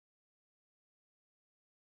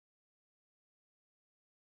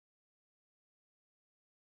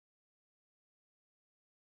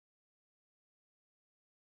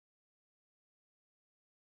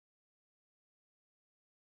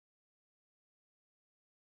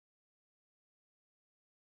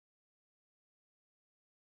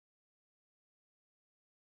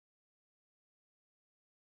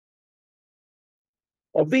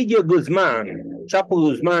Ovidio Guzmán, Chapo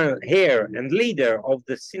Guzmán heir and leader of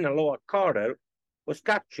the Sinaloa cartel, was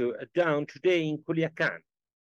captured at dawn today in Culiacan.